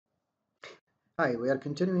Hi, we are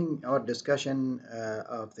continuing our discussion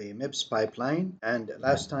of the MIPS pipeline, and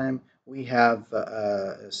last time we have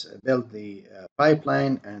built the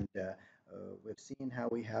pipeline, and we've seen how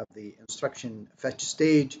we have the instruction fetch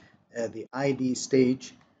stage, the ID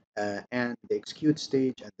stage, and the execute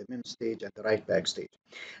stage, and the mem stage, and the write back stage.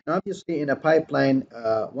 Now, obviously, in a pipeline,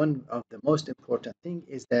 one of the most important thing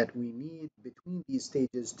is that we need between these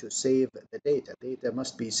stages to save the data. Data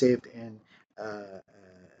must be saved in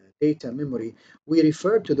data memory. We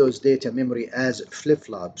refer to those data memory as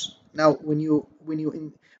flip-flops. Now, when you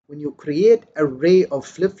create array of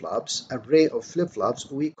flip-flops,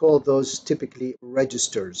 we call those typically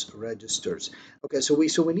registers. Okay, so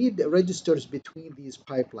we need the registers between these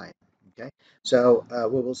pipelines. Okay, so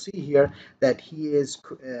we will see here that he is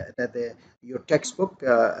that the your textbook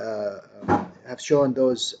have shown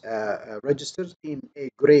those registers in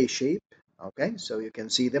a gray shape. Okay, so you can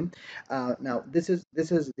see them. Now this is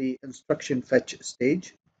the instruction fetch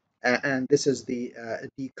stage, and this is the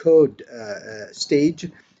decode stage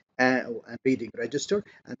and reading register,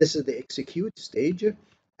 and this is the execute stage,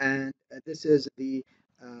 and this is the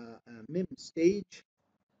mem stage,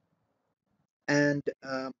 and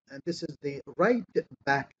this is the write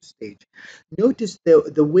back stage. Notice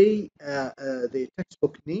the way the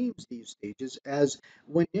textbook names these stages as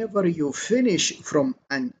whenever you finish from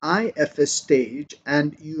an IFS stage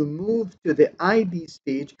and you move to the ID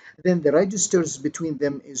stage, then the registers between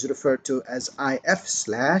them is referred to as IF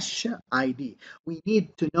slash ID. We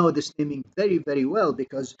need to know this naming very, very well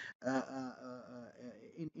because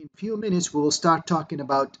in few minutes we will start talking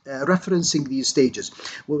about referencing these stages.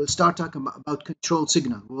 We will start talking about control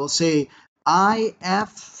signal. We will say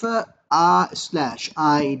IF slash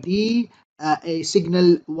ID a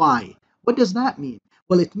signal Y. What does that mean?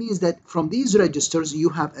 Well, it means that from these registers you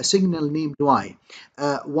have a signal named Y.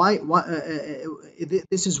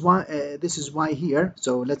 This is Y. This is Y here.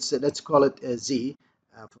 So let's call it Z.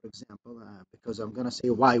 For example, because I'm gonna say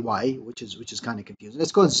YY, which is kind of confusing.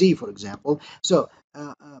 Let's call it Z, for example. So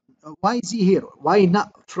why Z here? Why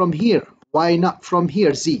not from here? Why not from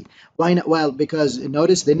here Z? Why not? Well, because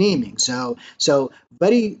notice the naming. So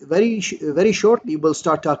very shortly we'll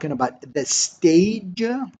start talking about the stage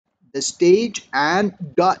and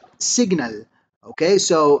dot signal. Okay,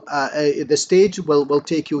 so the stage will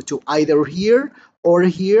take you to either here or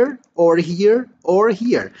here or here or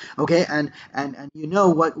here. Okay, and you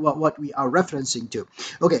know what we are referencing to.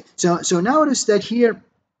 Okay, so notice that here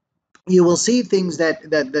you will see things that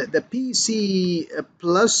the PC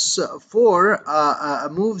plus 4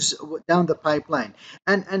 moves down the pipeline,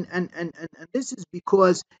 and this is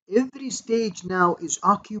because every stage now is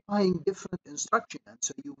occupying different instructions, and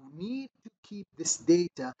so you need to keep this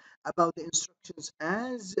data about the instructions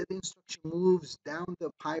as the instruction moves down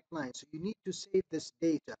the pipeline. So you need to save this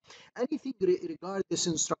data. Anything regarding this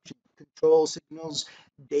instruction, control signals,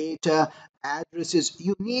 data, addresses,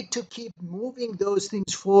 you need to keep moving those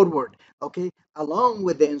things forward, okay, along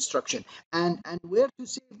with the instruction. And where to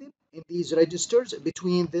save them? In these registers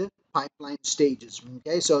between the pipeline stages.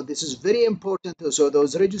 Okay, so this is very important. So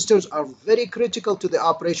those registers are very critical to the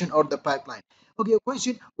operation or the pipeline. Okay,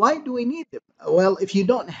 question, why do we need them? Well, if you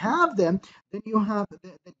don't have them, then you have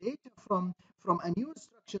the data from a new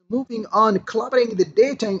instruction moving on, cluttering the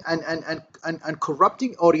data and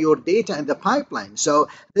corrupting or your data in the pipeline. So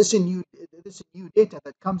this new data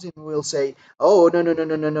that comes in will say, oh,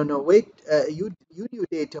 no, wait, you new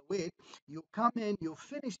data, wait, you come in, you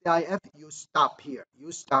finish the IF, you stop here,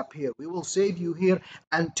 we will save you here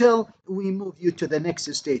until we move you to the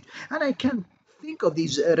next stage. And I can think of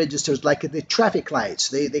these registers like the traffic lights.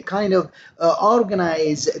 They kind of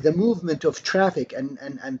organize the movement of traffic,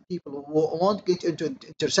 and people won't get into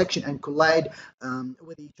intersection and collide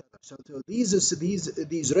with each other. So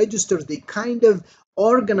these registers, they kind of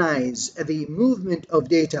organize the movement of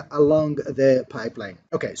data along the pipeline.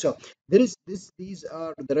 Okay, so there is this. These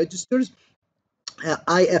are the registers: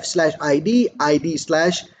 IF slash ID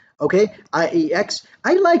slash, okay, IEX.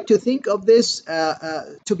 I like to think of this,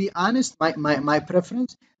 to be honest, my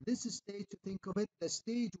preference. This is stage, to think of it, the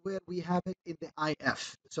stage where we have it in the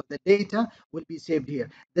IF. So the data will be saved here.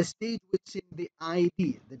 The stage which in the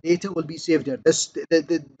ID, the data will be saved here.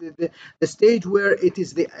 The stage where it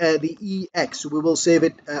is the EX, we will save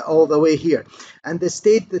it all the way here. And the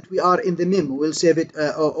state that we are in the MIM, we'll save it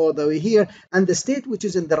all the way here. And the state which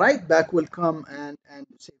is in the write back will come and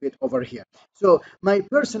save it over here. So my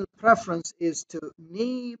personal preference is to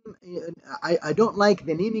name. I don't like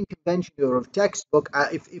the naming convention of textbook.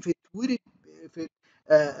 If it would if it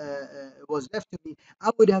was left to me,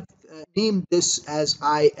 I would have named this as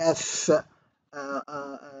IF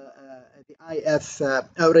the IF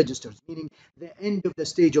registers, meaning the end of the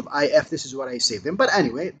stage of IF. This is what I save them. But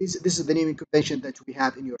anyway, this is the naming convention that we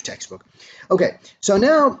have in your textbook. Okay, so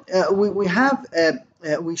now we have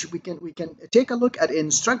we can take a look at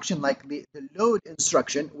instruction like the load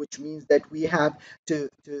instruction, which means that we have to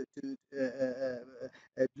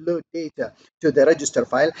load data to the register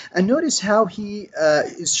file. And notice how he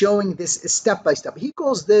is showing this step by step. He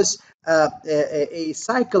calls this a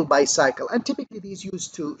cycle by cycle, and typically these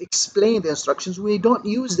used to explain the instructions. We don't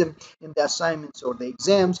use them in the assignments or the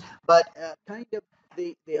exams, but kind of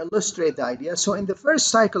they illustrate the idea. So in the first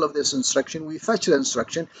cycle of this instruction, we fetch the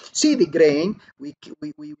instruction, see the graying.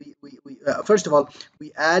 First of all,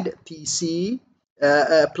 we add PC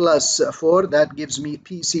plus 4. That gives me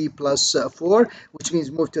PC plus 4, which means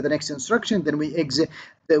move to the next instruction. Then we exit.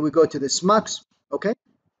 Then we go to this mux. Okay.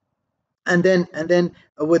 And then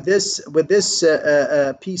with this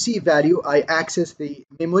PC value, I access the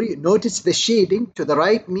memory. Notice the shading to the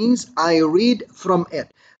right means I read from it.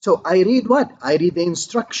 So I read what? I read the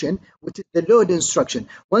instruction, which is the load instruction.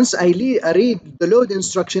 Once I read the load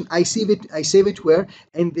instruction, I save it where?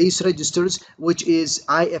 In these registers, which is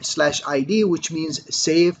IF/ID, which means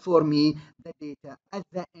save for me the data at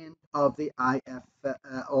the end of the IF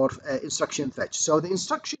or instruction fetch. So the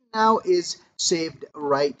instruction now is saved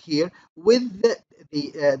right here with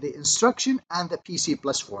the instruction and the PC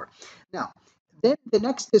plus 4. Now, then the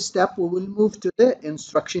next step, we will move to the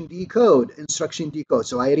instruction decode.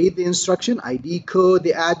 So I read the instruction, I decode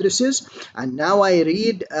the addresses, and now I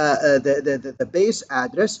read the base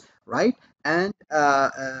address, right? And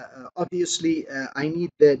obviously I need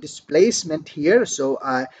the displacement here, so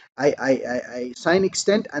I sign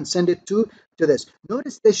extent and send it to this.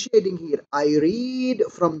 Notice the shading here. I read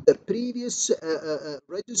from the previous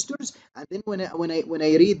registers, and then when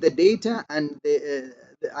I read the data and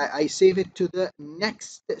I save it to the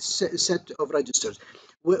next set of registers.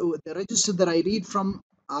 The registers that I read from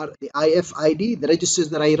are the IFID. The registers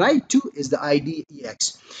that I write to is the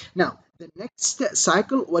IDEX. Now, the next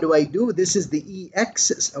cycle, what do? This is the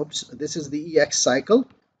EX. Oops, this is the EX cycle.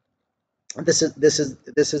 This is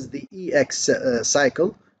the EX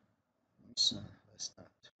cycle. So that's not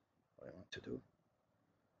what I want to do.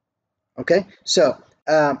 Okay, so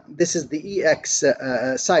this is the EX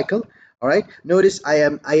cycle. All right, notice I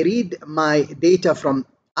read my data from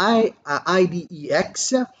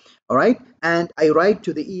IDEX, all right, and I write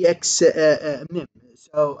to the EX mem.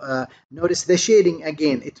 So notice the shading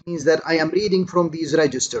again. It means that I am reading from these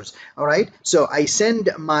registers. All right, so I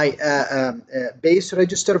send my base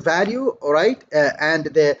register value, all right, and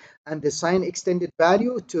the sign extended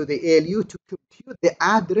value to the ALU to compute the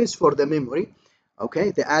address for the memory.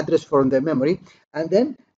 Okay, the address from the memory, and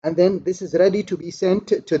then this is ready to be sent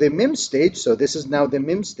to the mem stage. So this is now the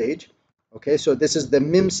mem stage. Okay, so this is the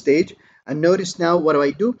mem stage, and notice now what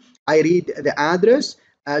do? I read the address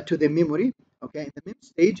to the memory. Okay, in the mem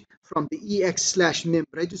stage from the EX/mem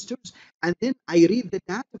registers, and then I read the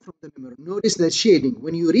data from the memory. Notice the shading.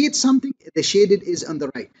 When you read something, the shaded is on the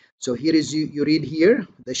right. So here is you read here,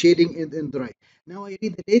 the shading is in the right. Now I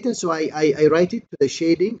read the data, so I write it to the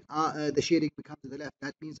shading. The shading becomes to the left.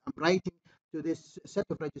 That means I'm writing to this set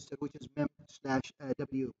of register, which is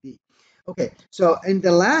mem/WB. Okay, so in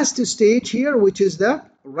the last stage here, which is the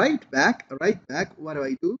write back, what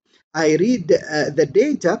do? I read the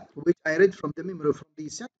data, which I read from the memory from the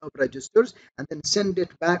set of registers, and then send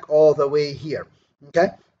it back all the way here.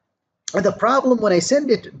 Okay. And the problem when I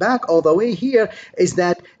send it back all the way here is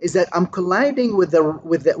that I'm colliding with the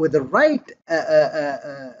right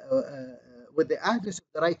with the address of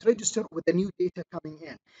the right register with the new data coming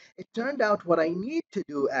in. It turned out what I need to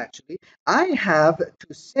do actually, I have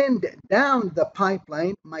to send down the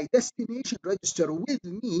pipeline my destination register with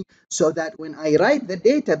me, so that when I write the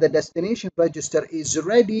data, the destination register is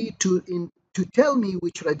ready to tell me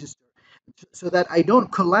which register, so that I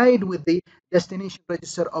don't collide with the destination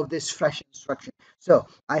register of this fresh instruction. So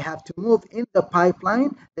I have to move in the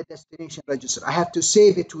pipeline the destination register. I have to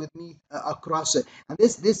save it with me across it. And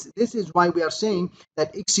this is why we are saying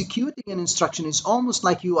that executing an instruction is almost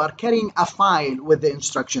like you are carrying a file with the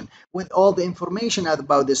instruction, with all the information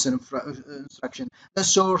about this instruction, the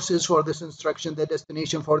sources for this instruction, the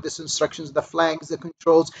destination for this instructions, the flags, the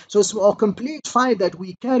controls. So it's a complete file that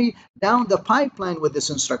we carry down the pipeline with this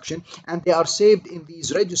instruction, and they are saved in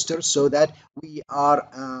these registers so that we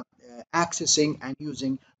are accessing and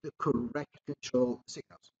using the correct control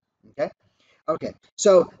signals. Okay,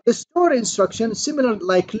 so the store instruction similar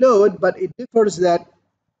like load, but it differs that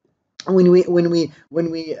when we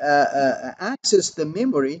access the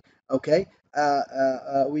memory, okay,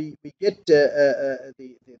 we get the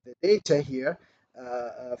data here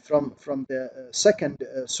from the second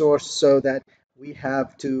source, so that we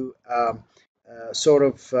have to sort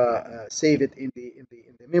of save it in the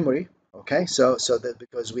memory. Okay, so that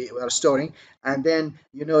because we are storing, and then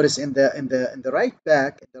you notice in the write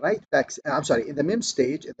back, I'm sorry, in the mem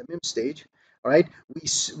stage, all right,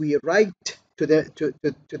 we write to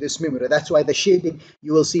this memory. That's why the shading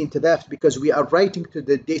you will see into that, because we are writing to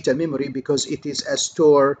the data memory, because it is a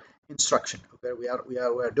store instruction. Okay, we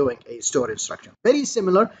are doing a store instruction, very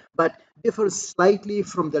similar, but differs slightly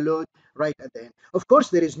from the load right at the end. Of course,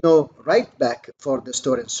 there is no write back for the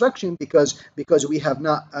store instruction, because we have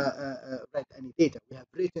not read any data. We have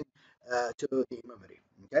written to the memory.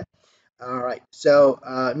 Okay, all right. So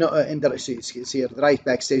no, in the see, the write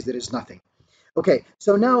back says there is nothing. Okay,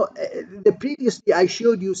 so now the previously I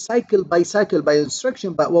showed you cycle by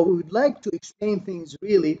instruction, but what we would like to explain things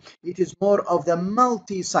really, it is more of the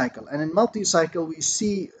multi-cycle. And in multi-cycle, we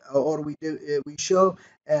see or we show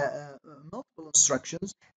multiple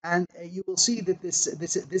instructions, and you will see that this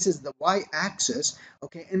is the y-axis.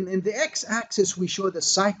 Okay, and in the x-axis we show the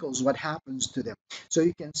cycles, what happens to them. So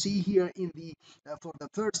you can see here in the for the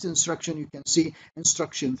first instruction, you can see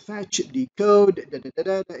instruction fetch, decode,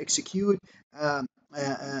 execute, um,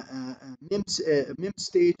 mem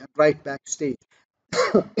stage, and write back stage.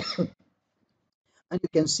 And you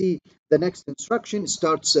can see the next instruction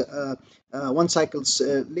starts one cycles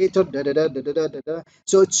later.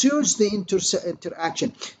 So it shows the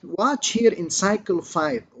interaction. Watch here in cycle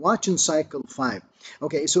 5. Watch in cycle 5.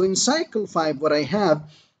 Okay, so in cycle 5, what I have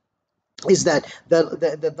is that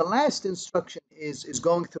the last instruction is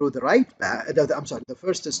going through the write back. I'm sorry, the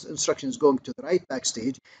first instruction is going to the write back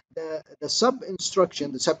stage. The sub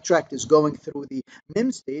instruction, the subtract, is going through the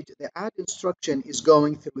mem stage. The add instruction is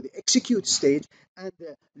going through the execute stage, and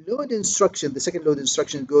the load instruction, the second load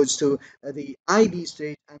instruction, goes to the ID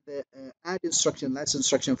stage, and the add instruction, last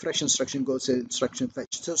instruction, fresh instruction, goes to instruction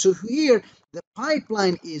fetch. So here the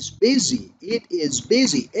pipeline is busy. It is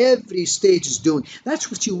busy. Every stage is doing.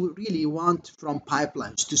 That's what you really want from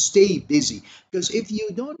pipelines, to stay busy. Because if you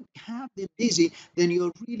don't have them busy, then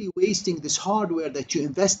you're really wasting this hardware that you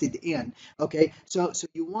invested in. Okay, so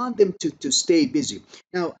you want them to stay busy.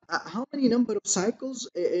 Now, how many number of cycles?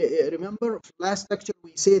 Remember, last lecture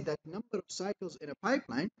we said that number of cycles in a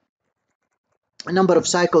pipeline, a number of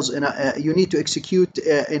cycles you need to execute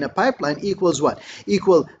in a pipeline equals what?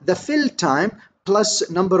 Equal the fill time plus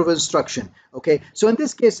number of instruction. Okay, so in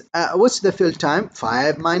this case, what's the fill time?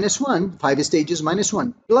 5 minus 1, 5 stages minus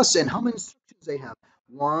 1, plus, and how many instructions they have?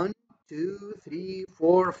 1, 2, 3,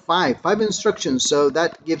 4, 5. 5 instructions, so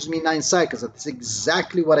that gives me 9 cycles. That's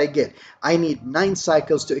exactly what I get. I need 9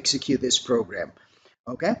 cycles to execute this program.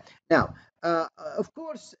 Okay, now of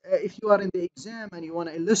course, if you are in the exam and you want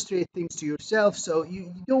to illustrate things to yourself, so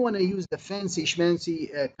you don't want to use the fancy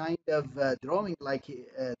schmancy kind of drawing like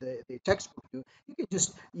the textbook do. You can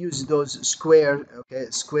just use those square, okay,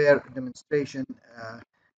 square demonstration,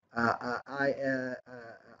 IFID,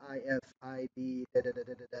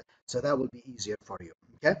 so that will be easier for you.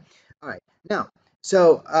 Okay, all right. Now,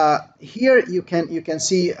 so here you can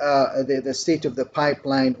see the state of the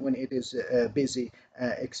pipeline when it is busy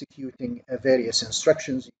executing various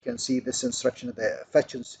instructions. You can see this instruction, the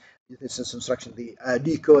fetches. This is instruction, the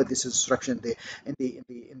decode. This instruction, the in the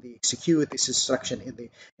execute. This instruction in the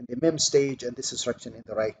mem stage, and this instruction in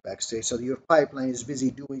the write back stage. So your pipeline is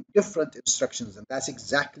busy doing different instructions, and that's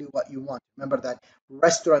exactly what you want. Remember that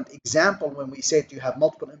restaurant example when we said you have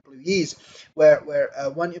multiple employees, where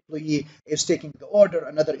one employee is taking the order,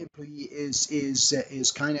 another employee is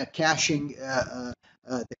kind of cashing.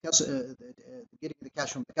 Getting the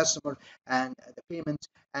cash from the customer and the payment,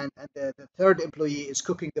 and the third employee is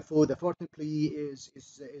cooking the food, the fourth employee is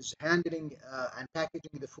handling and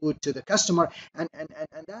packaging the food to the customer, and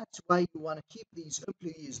that's why you want to keep these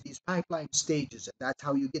employees, these pipeline stages, and that's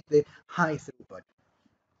how you get the high throughput.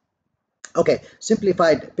 Okay,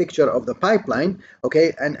 simplified picture of the pipeline.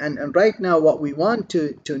 Okay, and right now what we want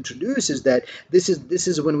to introduce is that this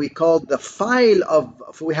is when we call the file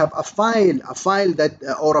of, we have a file that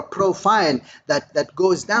or a profile that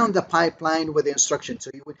goes down the pipeline with the instruction.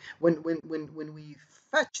 So you would, when we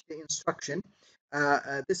fetch the instruction,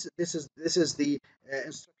 this is the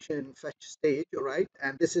instruction fetch stage, all right,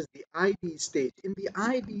 and this is the ID stage. In the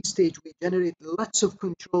ID stage, we generate lots of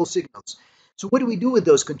control signals. So what do we do with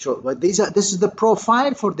those control? Well, this is the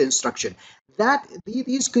profile for the instruction. That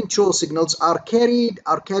these control signals are carried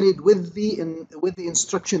with the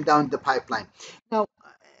instruction down the pipeline. Now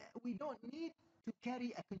we don't need to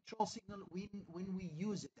carry a control signal when we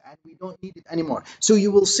use it and we don't need it anymore. So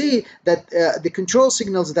you will see that the control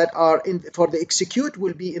signals that are in for the execute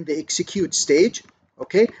will be in the execute stage.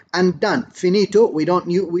 Okay, and done, finito. We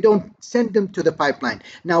don't send them to the pipeline.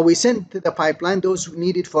 Now we send to the pipeline those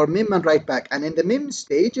needed for mem and write back, and in the mem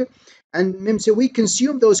stage, and mem, so we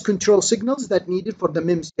consume those control signals that needed for the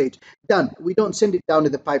mem stage. Done, we don't send it down to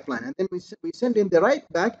the pipeline, and then we send in the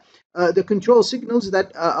write back the control signals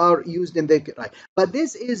that are used in the right. But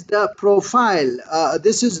this is the profile,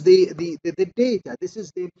 this is the data, this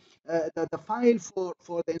is the file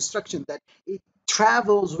for the instruction that it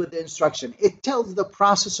travels with the instruction. It tells the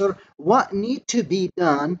processor what need to be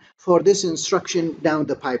done for this instruction down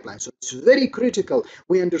the pipeline. So it's very critical.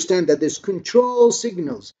 We understand that these control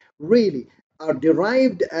signals really are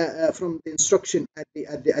derived from the instruction at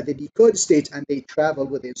the decode stage, and they travel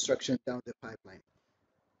with the instruction down the pipeline.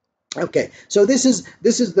 Okay, so this is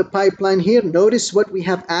the pipeline here. Notice what we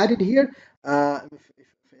have added here. If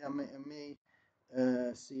I may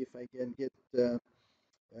see if I can get the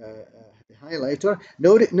highlighter.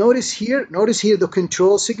 Notice here the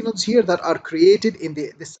control signals here that are created in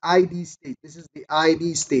this ID stage. This is the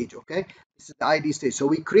ID stage. Okay, this is the ID stage. So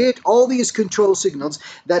we create all these control signals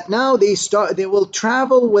that now they will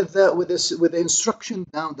travel with the instruction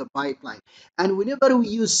down the pipeline. And whenever we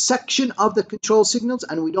use section of the control signals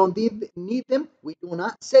and we don't need them, we do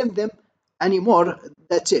not send them anymore.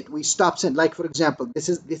 That's it. We stop send. Like for example, this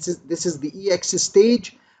is the EX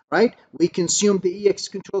stage, right? We consume the EX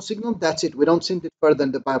control signal. That's it. We don't send it further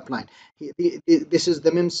in the pipeline. This is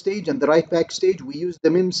the MEM stage and the write back stage. We use the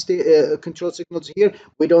MEM control signals here.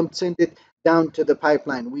 We don't send it down to the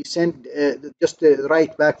pipeline. We send just the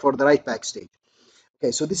write back for the write back stage.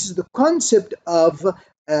 Okay, so this is the concept of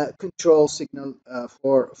control signal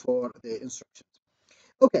for the instructions.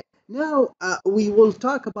 Okay, now we will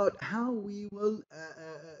talk about how we will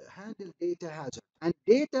handle data hazard. And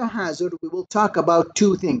data hazard, we will talk about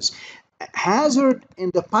two things. Hazard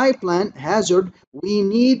in the pipeline, hazard, we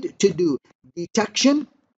need to do detection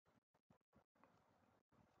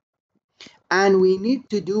and we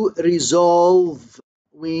need to do resolve.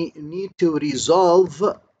 We need to resolve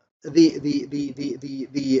let me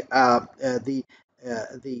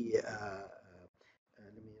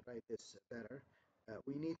write this better.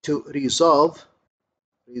 We need to resolve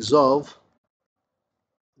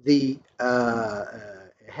the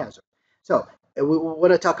hazard. So we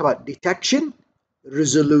want to talk about detection,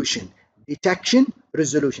 resolution,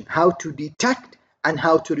 how to detect and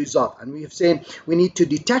how to resolve. And we have said we need to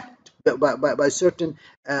detect by certain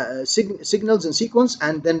signals and sequence,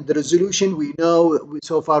 and then the resolution we know.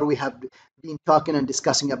 So far we have been talking and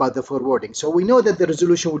discussing about the forwarding. So we know that the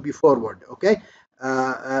resolution will be forward. Okay.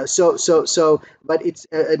 But it's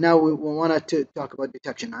now we wanted to talk about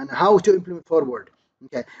detection and how to implement forward.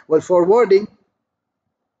 Okay, well, forwarding.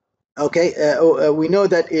 Okay, we know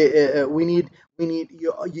that you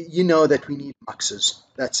know that we need muxes.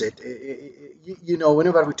 That's it. You know,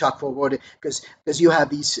 whenever we talk forwarding, because you have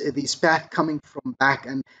these path coming from back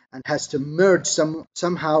and has to merge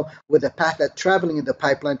somehow with the path that traveling in the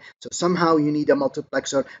pipeline. So somehow you need a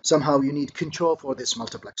multiplexer. Somehow you need control for this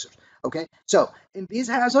multiplexer. Okay, so in this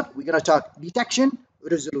hazard, we're gonna talk detection,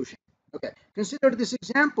 resolution. Okay, consider this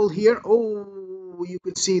example here. Oh, you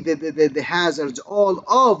could see the hazards all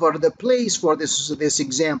over the place for this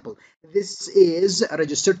example. This is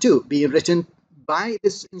register 2 being written by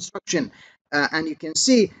this instruction, and you can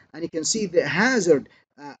see the hazard.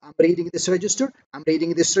 I'm reading this register. I'm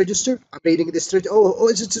reading this register. I'm reading this register. Oh,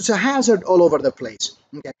 it's a hazard all over the place.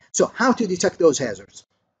 Okay, so how to detect those hazards?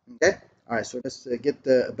 Okay, all right. So let's get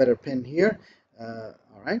a better pen here. All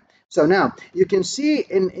right. So now you can see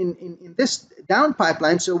in this down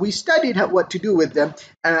pipeline. So we studied what to do with them.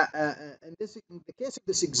 In the case of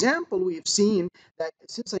this example, we have seen that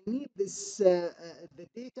since I need this the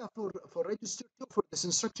data for register 2 for this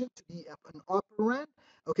instruction to be an operand.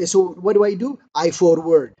 Okay. So what do? I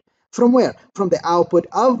forward from where? From the output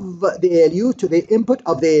of the ALU to the input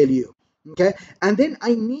of the ALU. Okay, and then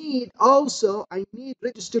I need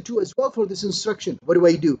register 2 as well for this instruction. What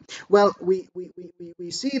do? Well, we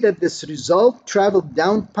see that this result traveled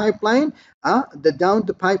down pipeline,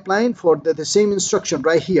 the pipeline for the same instruction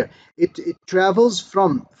right here. It travels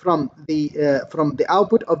from the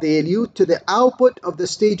output of the ALU to the output of the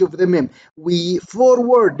stage of the MEM. We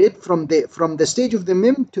forward it from the stage of the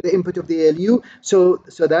MEM to the input of the ALU, so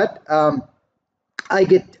that I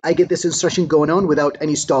get this instruction going on without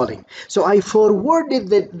any stalling. So I forwarded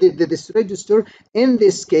this register in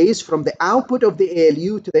this case from the output of the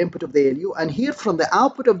ALU to the input of the ALU, and here from the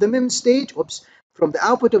output of the MEM stage, from the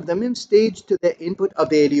output of the mem stage to the input of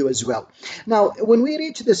the ALU as well. Now, when we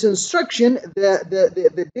reach this instruction,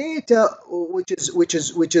 the data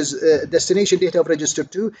which is destination data of register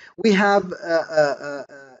 2, we have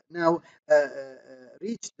now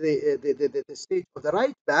reached the stage of the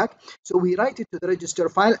write back. So we write it to the register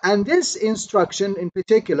file, and this instruction in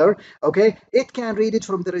particular, okay, it can read it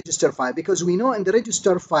from the register file, because we know in the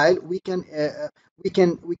register file we can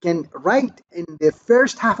write in the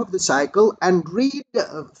first half of the cycle and read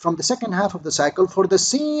from the second half of the cycle for the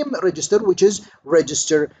same register, which is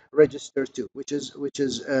register 2, which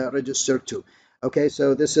is register 2. Okay,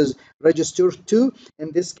 so this is register 2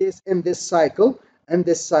 in this case. In this cycle,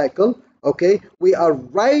 okay, we are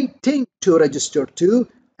writing to register 2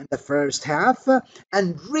 in the first half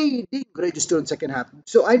and reading register in second half.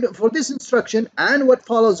 So for this instruction and what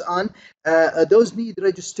follows on, those need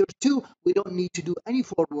register 2. We don't need to do any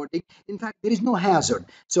forwarding. In fact, there is no hazard.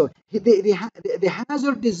 So the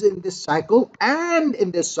hazard is in this cycle and in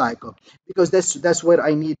this cycle, because that's where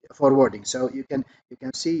I need forwarding. So you can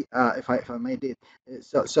see if I made it.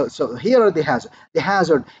 So here are the hazard. The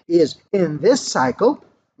hazard is in this cycle,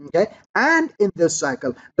 okay, and in this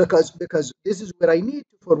cycle, because this is where I need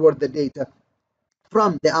to forward the data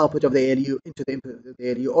from the output of the ALU into the input of the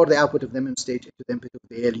ALU, or the output of the MEM stage into the input of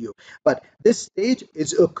the ALU. But this stage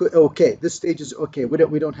is okay. This stage is okay.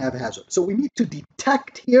 We don't have a hazard. So we need to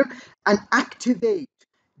detect here and activate,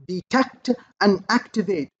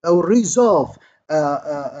 or resolve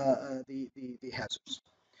the hazards.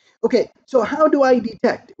 Okay, so how do I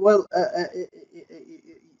detect? Well,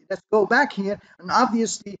 let's go back here, and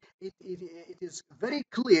obviously it is very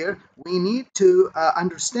clear. We need to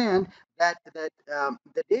understand that the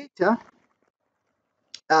data,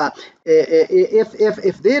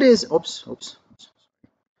 if there is, oops.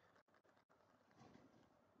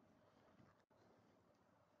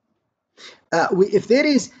 If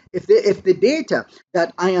the data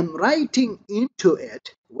that I am writing into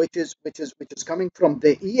it, which is coming from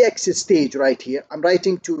the EX stage right here, I'm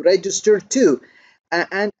writing to register 2,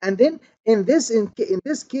 and then in this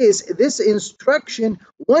case, this instruction,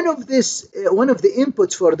 one of the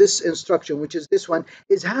inputs for this instruction, which is this one,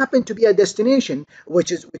 is happen to be a destination,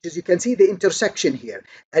 which is you can see the intersection here,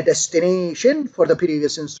 a destination for the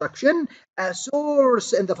previous instruction, a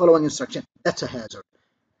source in the following instruction. That's a hazard.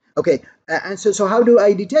 Okay, and so how do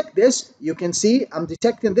I detect this? You can see I'm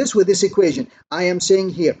detecting this with this equation. I am saying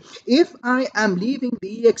here, if I am leaving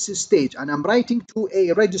the EX stage and I'm writing to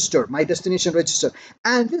a register, my destination register,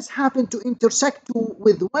 and this happened to intersect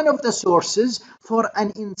with one of the sources for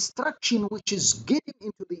an instruction which is getting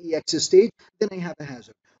into the EX stage, then I have a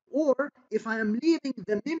hazard. Or if I am leaving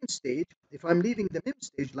the MEM stage,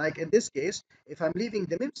 like in this case, if I'm leaving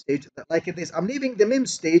the MEM stage, like in this, I'm leaving the MEM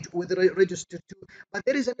stage with register 2, but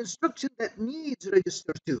there is an instruction that needs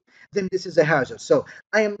register 2, then this is a hazard. So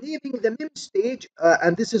I am leaving the MEM stage,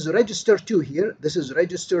 and this is register 2 here. This is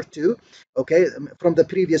register 2, okay, from the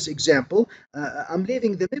previous example. I'm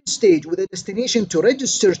leaving the MEM stage with a destination to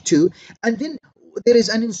register 2, and then there is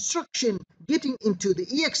an instruction getting into the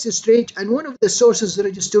EX stage, and one of the sources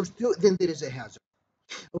registered 2, then there is a hazard.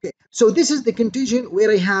 Okay, so this is the condition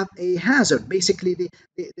where I have a hazard. Basically,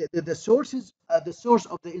 the sources, the source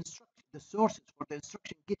of the instruction, the sources for the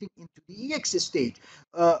instruction getting into the EX stage,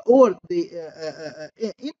 or the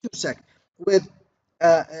intersect with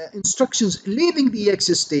instructions leaving the EX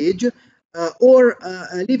stage, or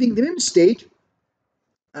leaving the MEM stage,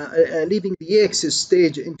 leaving the EX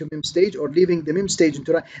stage into MEM stage, or leaving the MEM stage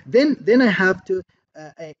into, then I have to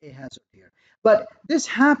a hazard here. But this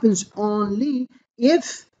happens only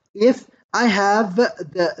if I have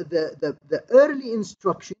the early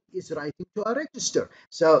instruction is writing to a register.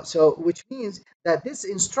 So which means that this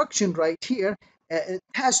instruction right here, it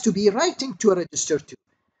has to be writing to a register too.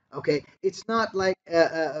 Okay, it's not like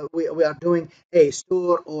we are doing a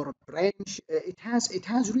store or a branch. It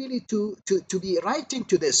has really to be writing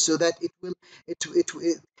to this, so that it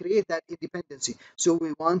create that independency. So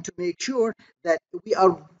we want to make sure that we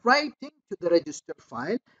are writing to the register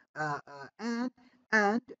file,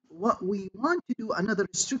 and what we want to do, another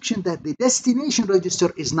restriction, that the destination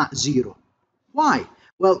register is not 0. Why?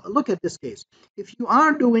 Well, look at this case. If you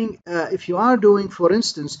are doing, for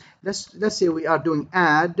instance, let's say we are doing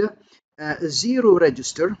add 0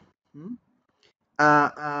 register.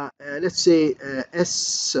 Let's say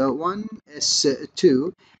S1,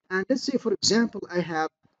 S2, and let's say, for example, I have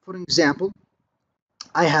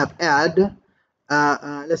add,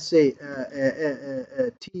 let's say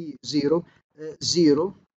T0,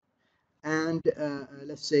 0, and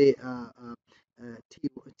let's say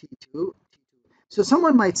T2, So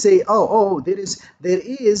someone might say, oh, there is a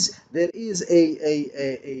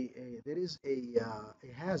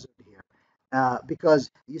hazard here,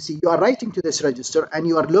 because you see, you are writing to this register and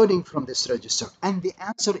you are loading from this register, and the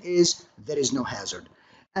answer is there is no hazard,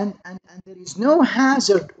 and there is no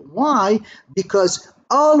hazard. Why? Because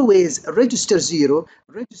always register zero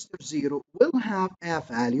will have a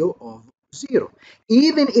value of zero,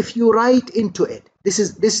 even if you write into it.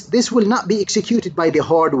 This will not be executed by the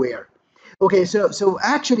hardware. Okay, so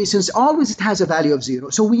actually, since always it has a value of zero,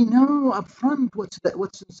 so we know up front what's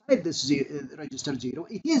inside this register zero.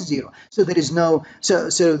 It is zero, so there is no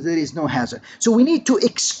hazard. So we need to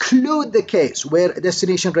exclude the case where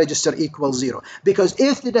destination register equals zero, because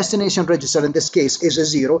if the destination register in this case is a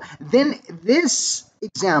zero, then this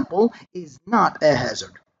example is not a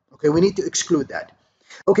hazard. Okay, we need to exclude that.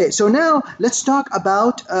 Okay, so now let's talk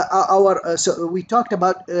about so we talked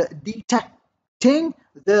about detecting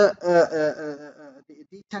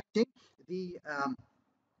detecting the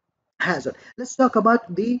hazard. Let's talk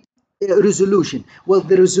about the resolution. Well,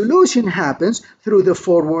 the resolution happens through the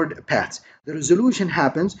forward paths. The resolution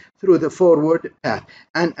happens through the forward path.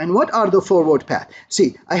 And what are the forward path?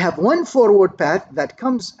 See, I have one forward path that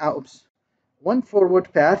comes out. One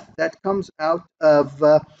forward path that comes out of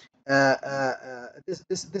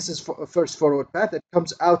this is for first forward path that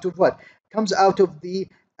comes out of what? Comes out of the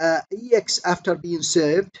EX after being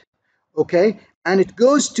saved, okay, and it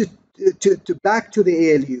goes to back to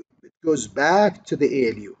the ALU. It goes back to the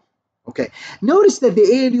ALU. Okay, notice that the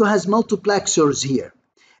ALU has multiplexers here,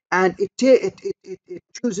 and it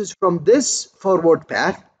chooses from this forward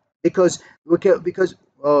path because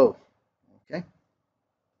oh, okay,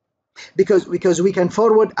 because we can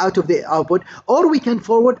forward out of the output, or we can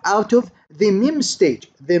forward out of the mem stage,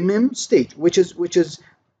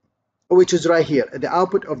 which is right here, the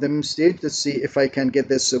output of the mem stage. Let's see if I can get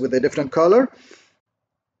this with a different color.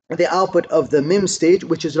 The output of the mem stage,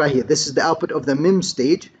 which is right here. This is the output of the mem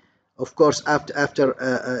stage. Of course, after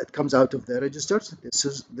it comes out of the registers. This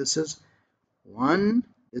is one.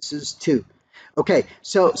 This is two. Okay,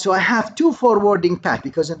 so I have two forwarding paths,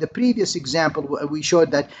 because in the previous example we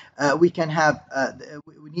showed that we can have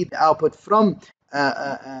we need the output from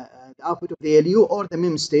the output of the ALU or the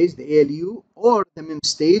mem stage, the ALU or the mem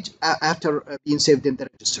stage after being saved in the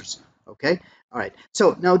registers. Okay, all right.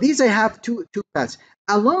 So now these I have two paths.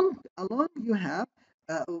 Along you have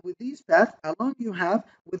with these paths, along you have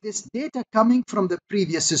with this data coming from the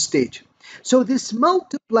previous stage. So this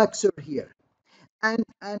multiplexer here and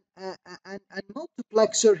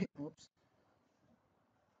multiplexer, oops,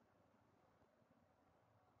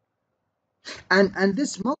 and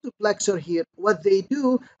this multiplexer here, what they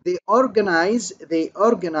do, they organize the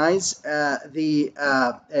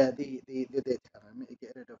data. Let me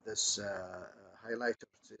get rid of this highlighter.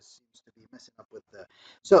 It seems to be messing up with the.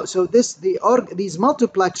 So these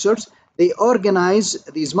multiplexers, they organize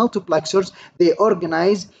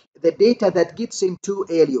the data that gets into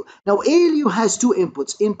ALU. Now ALU has two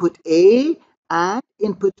inputs, input A and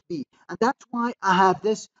input B, and that's why I have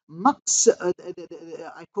this mux.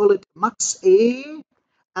 I call it mux A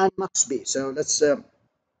and mux B. So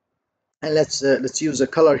let's use a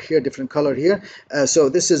color here, different color here. So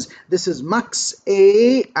this is mux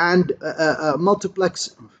A and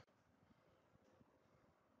multiplex.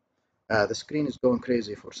 The screen is going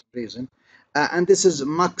crazy for some reason, and this is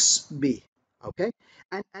mux B. Okay,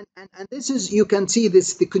 and this is, you can see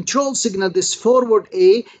this, the control signal, this forward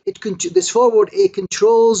A, this forward A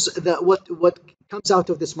controls the what comes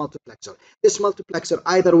out of this multiplexer. This multiplexer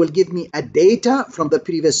either will give me a data from the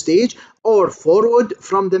previous stage, or forward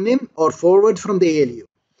from the mem, or forward from the ALU.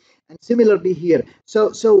 And similarly here,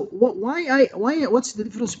 what's the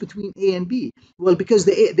difference between A and B? Well, because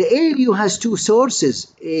the ALU has two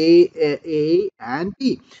sources, A and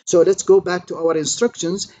B. So let's go back to our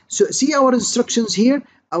instructions. So see our instructions here.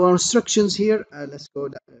 Let's go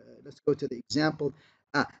to the example.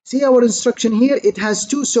 See our instruction here. It has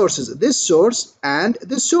two sources, this source and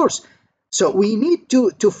this source. So we need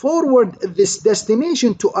to forward this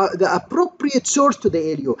destination to the appropriate source to the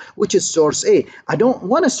ALU, which is source A. I don't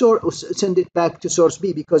want to send it back to source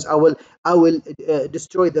B, because I will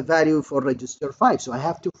destroy the value for register 5. So I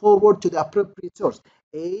have to forward to the appropriate source,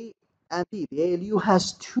 A and B. The ALU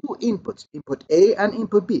has two inputs, input A and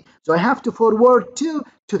input B. So I have to forward to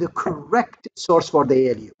the correct source for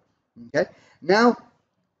the ALU. Okay. Now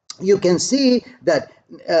you can see that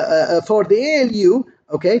for the ALU,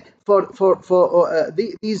 okay, for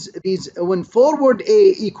these when forward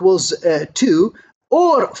A equals 2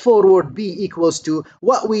 or forward B equals 2,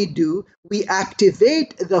 what we do, we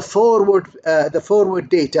activate the forward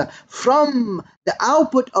data from the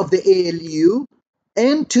output of the ALU,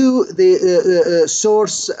 into the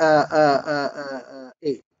source A,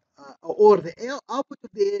 or the output of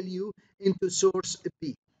the ALU into source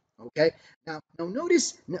B. Okay. Now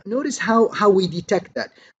notice how we detect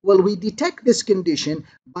that. Well, we detect this condition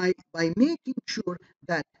by making sure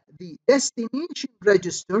that the destination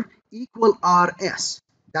register equal RS.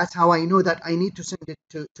 That's how I know that I need to send it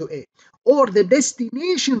to A. Or the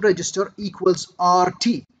destination register equals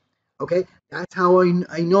RT. Okay, that's how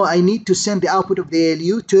I know I need to send the output of the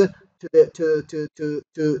ALU to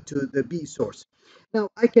the B source. Now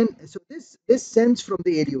I can, so this sends from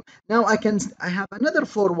the ALU. Now I have another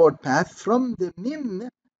forward path from the MIM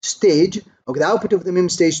stage, okay, the output of the MIM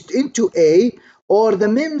stage into A, or the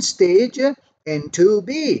MIM stage into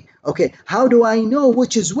B. Okay, how do I know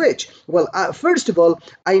which is which? Well, first of all,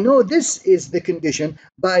 I know this is the condition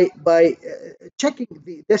by checking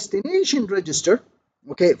the destination register,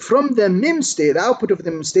 okay, from the MIM stage, the output of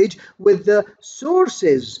the MIM stage, with the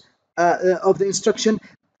sources of the instruction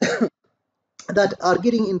that are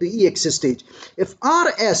getting in the EX stage. If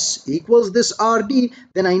RS equals this RD,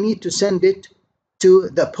 then I need to send it to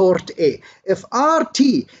the port A. If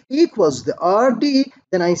RT equals the RD,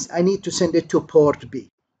 then I need to send it to port B.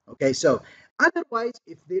 Okay, so otherwise,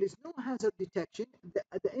 if there is no hazard detection,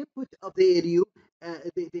 the input of the ALU,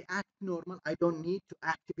 they act normal. I don't need to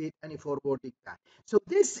activate any forwarding path. So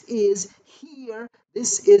this is here,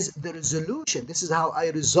 this is the resolution. This is how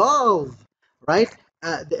I resolve, right?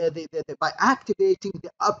 By activating the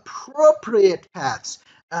appropriate paths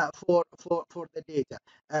for the data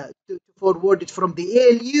to forward it from the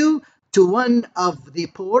ALU to one of the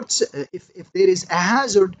ports if there is a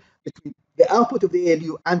hazard between the output of the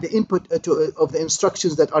ALU and the input of the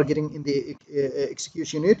instructions that are getting in the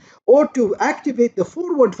execution unit, or to activate the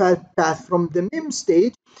forward path from the MIM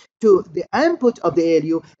stage to the input of the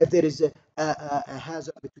ALU if there is a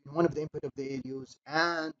hazard between one of the input of the ALUs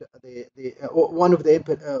and one of the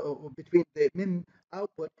input between the MIM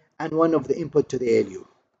output and one of the input to the ALU.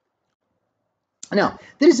 Now,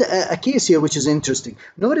 there is a case here which is interesting.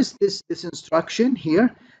 Notice this instruction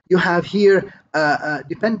here. You have here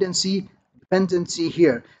dependency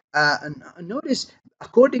here. And notice,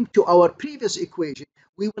 according to our previous equation,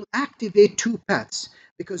 we will activate two paths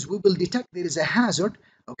because we will detect there is a hazard.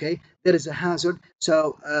 Okay, there is a hazard.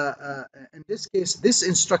 So in this case, this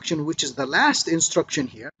instruction, which is the last instruction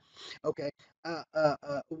here, okay,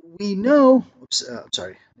 we know. Oops, I'm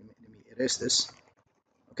sorry. Let me erase this.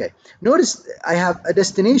 Okay, notice I have a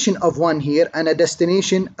destination of 1 here and a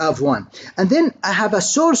destination of 1. And then I have a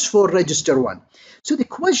source for register 1. So the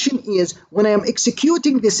question is, when I am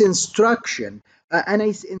executing this instruction, and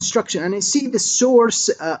I see the source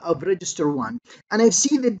of register 1, and I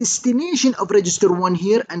see the destination of register 1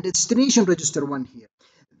 here and destination register 1 here.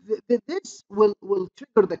 This will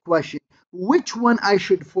trigger the question, which one I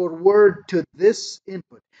should forward to this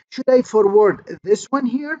input. Should I forward this one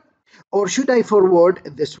here? Or should I forward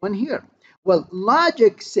this one here? Well,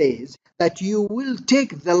 logic says that you will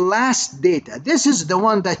take the last data. This is the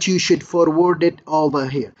one that you should forward it over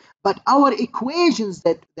here. But our equations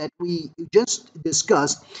that we just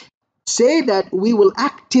discussed say that we will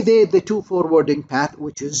activate the two forwarding path,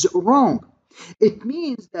 which is wrong. It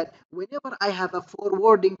means that whenever I have a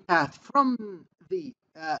forwarding path from the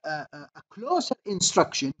a closer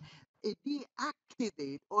instruction, it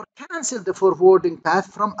deactivate or cancel the forwarding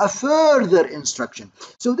path from a further instruction.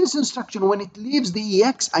 So this instruction, when it leaves the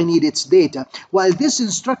EX, I need its data. While this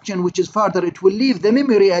instruction, which is further, it will leave the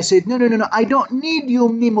memory. I said, no, I don't need your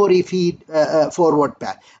memory feed forward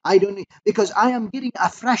path. I don't need, because I am getting a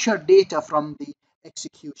fresher data from the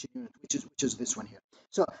execution unit, which is this one here.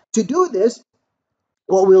 So to do this,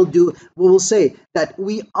 what we'll do, we will say that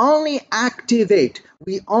we only activate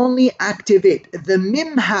the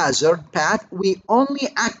MIM hazard path. We only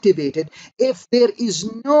activate it if there is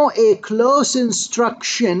no a close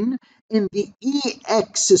instruction in the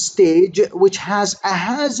EX stage which has a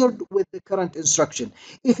hazard with the current instruction.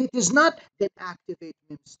 If it is not, then activate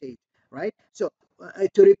MIM stage, right? So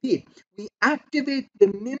to repeat, we activate the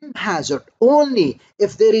MIM hazard only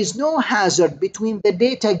if there is no hazard between the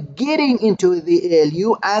data getting into the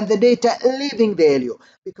ALU and the data leaving the ALU.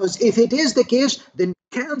 Because if it is the case, then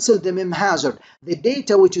cancel the MIM hazard. The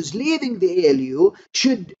data which is leaving the ALU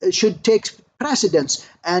should take precedence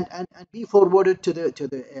and be forwarded to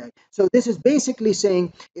the AI. So this is basically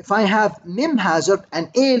saying if I have MIM hazard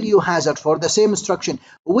and ALU hazard for the same instruction,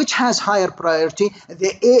 which has higher priority,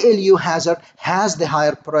 the ALU hazard has the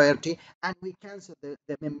higher priority, and we cancel the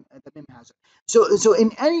MIM hazard. So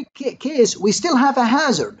in any case, we still have a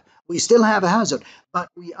hazard. We still have a hazard, but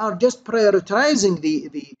we are just prioritizing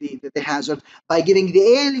the hazard by giving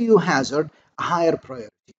the ALU hazard a higher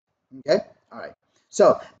priority. Okay, all right.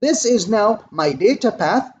 So this is now my data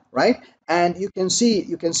path, right? And you can see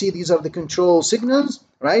these are the control signals,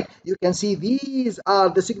 right? You can see these are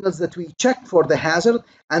the signals that we check for the hazard,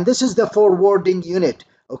 and this is the forwarding unit,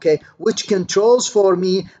 okay, which controls for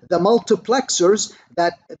me the multiplexers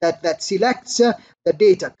that selects the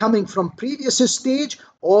data coming from previous stage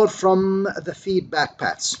or from the feedback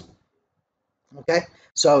paths. Okay,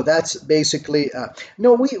 so that's basically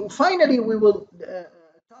no. We finally we will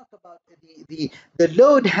talk about the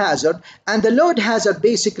load hazard. And the load hazard,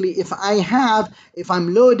 basically, if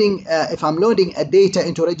I'm loading a data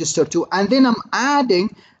into register 2, and then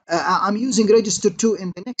I'm using register 2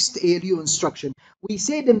 in the next ALU instruction. We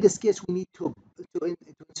said in this case we need to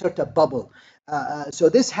insert a bubble. So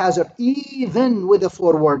this hazard, even with the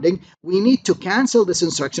forwarding, we need to cancel this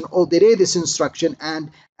instruction or delay this instruction,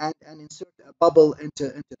 and insert a bubble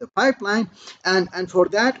into the pipeline. And for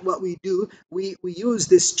that, what we do, we use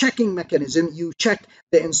this checking mechanism. You check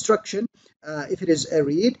the instruction if it is a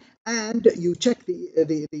read, and you check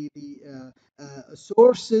the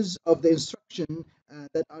sources of the instruction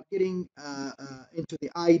that are getting into the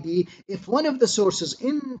ID. If one of the sources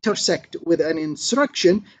intersect with an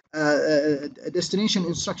instruction, a destination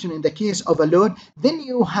instruction in the case of a load, then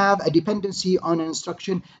you have a dependency on an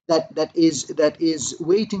instruction that is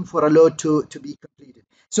waiting for a load to be completed.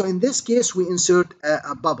 So in this case, we insert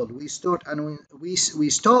a bubble. We start and we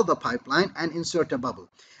stall the pipeline and insert a bubble.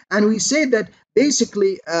 And we say that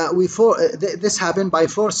basically this happened by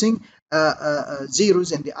forcing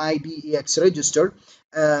zeros in the IDEX register,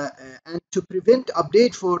 and to prevent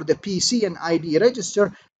update for the PC and ID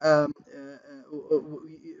register.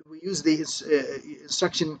 We use the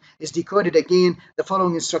instruction is decoded again. The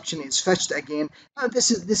following instruction is fetched again. Now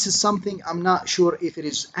this is something I'm not sure if it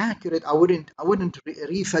is accurate. I wouldn't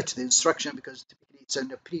refetch the instruction because typically it's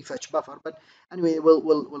in a prefetch buffer. But anyway,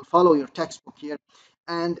 we'll follow your textbook here.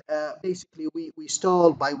 And basically we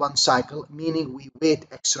stall by one cycle, meaning we wait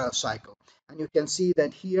extra cycle. And you can see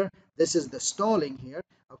that here, this is the stalling here,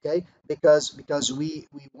 okay, because we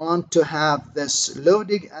want to have this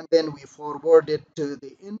loading, and then we forward it to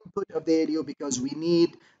the input of the ALU, because we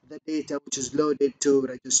need the data which is loaded to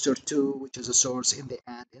register 2, which is a source in the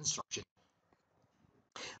AND instruction.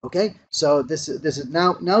 Okay, so this is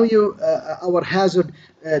now you our hazard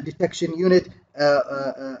detection unit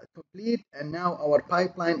complete, and now our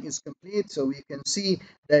pipeline is complete. So we can see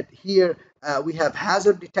that here we have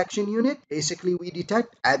hazard detection unit. Basically, we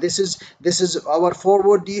detect this is our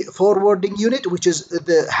forwarding unit, which is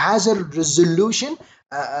the hazard resolution.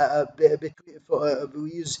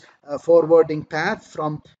 We use forwarding path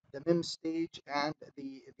from the MEM stage and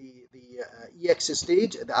the EX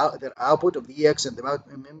stage, the output of the EX and the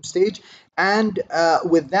MEM stage. And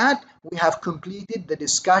with that, we have completed the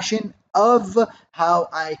discussion of how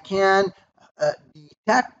I can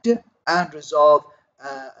detect and resolve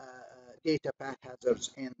data path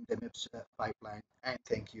hazards in the MIPS pipeline. And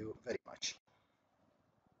thank you very much.